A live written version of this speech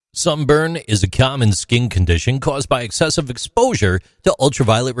Sunburn is a common skin condition caused by excessive exposure to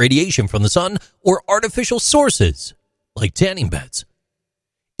ultraviolet radiation from the sun or artificial sources, like tanning beds.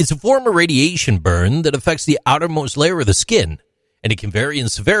 It's a form of radiation burn that affects the outermost layer of the skin, and it can vary in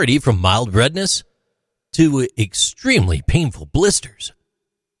severity from mild redness to extremely painful blisters.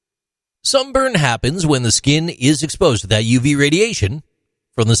 Sunburn happens when the skin is exposed to that UV radiation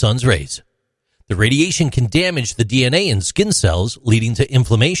from the sun's rays. The radiation can damage the DNA in skin cells, leading to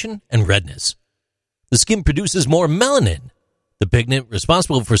inflammation and redness. The skin produces more melanin, the pigment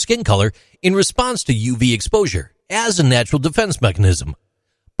responsible for skin color, in response to UV exposure as a natural defense mechanism.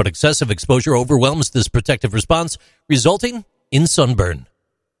 But excessive exposure overwhelms this protective response, resulting in sunburn.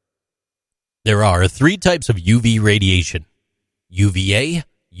 There are 3 types of UV radiation: UVA,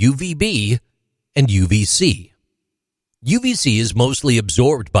 UVB, and UVC. UVC is mostly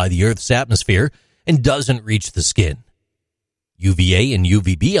absorbed by the Earth's atmosphere and doesn't reach the skin. UVA and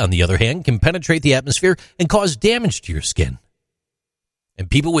UVB, on the other hand, can penetrate the atmosphere and cause damage to your skin.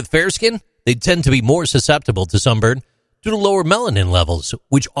 And people with fair skin, they tend to be more susceptible to sunburn due to lower melanin levels,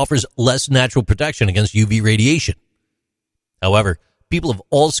 which offers less natural protection against UV radiation. However, people of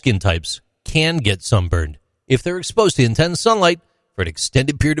all skin types can get sunburned if they're exposed to intense sunlight for an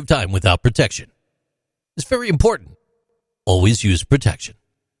extended period of time without protection. It's very important. Always use protection.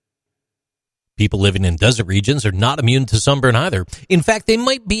 People living in desert regions are not immune to sunburn either. In fact, they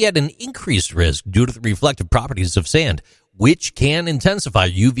might be at an increased risk due to the reflective properties of sand, which can intensify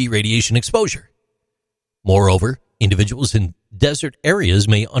UV radiation exposure. Moreover, individuals in desert areas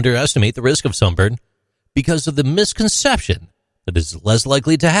may underestimate the risk of sunburn because of the misconception that it's less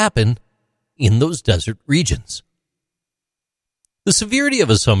likely to happen in those desert regions. The severity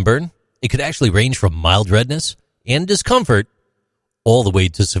of a sunburn, it could actually range from mild redness and discomfort all the way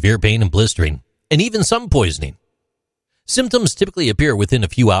to severe pain and blistering, and even sun poisoning. Symptoms typically appear within a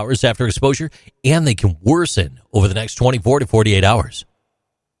few hours after exposure, and they can worsen over the next 24 to 48 hours.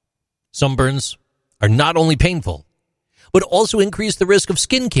 Sunburns are not only painful, but also increase the risk of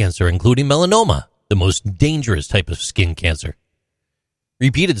skin cancer, including melanoma, the most dangerous type of skin cancer.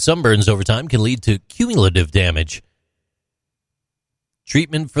 Repeated sunburns over time can lead to cumulative damage.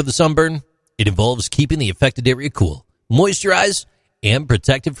 Treatment for the sunburn, it involves keeping the affected area cool, moisturized, and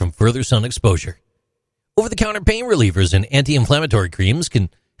protected from further sun exposure. Over-the-counter pain relievers and anti-inflammatory creams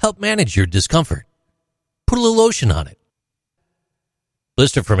can help manage your discomfort. Put a little lotion on it.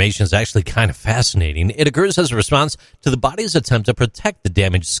 Blister formation is actually kind of fascinating. It occurs as a response to the body's attempt to protect the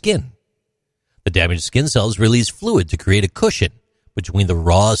damaged skin. The damaged skin cells release fluid to create a cushion between the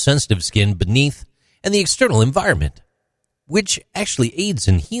raw, sensitive skin beneath and the external environment, which actually aids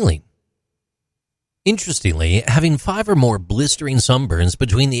in healing. Interestingly, having 5 or more blistering sunburns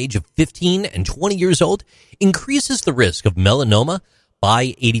between the age of 15 and 20 years old increases the risk of melanoma by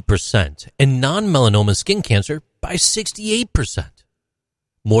 80% and non-melanoma skin cancer by 68%.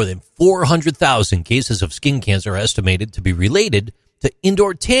 More than 400,000 cases of skin cancer are estimated to be related to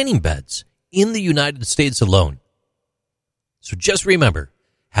indoor tanning beds in the United States alone. So just remember,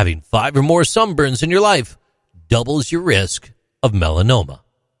 having 5 or more sunburns in your life doubles your risk of melanoma.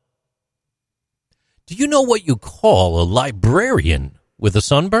 Do you know what you call a librarian with a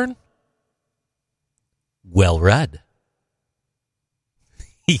sunburn? Well read.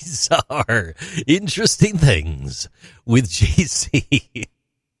 These are interesting things with JC.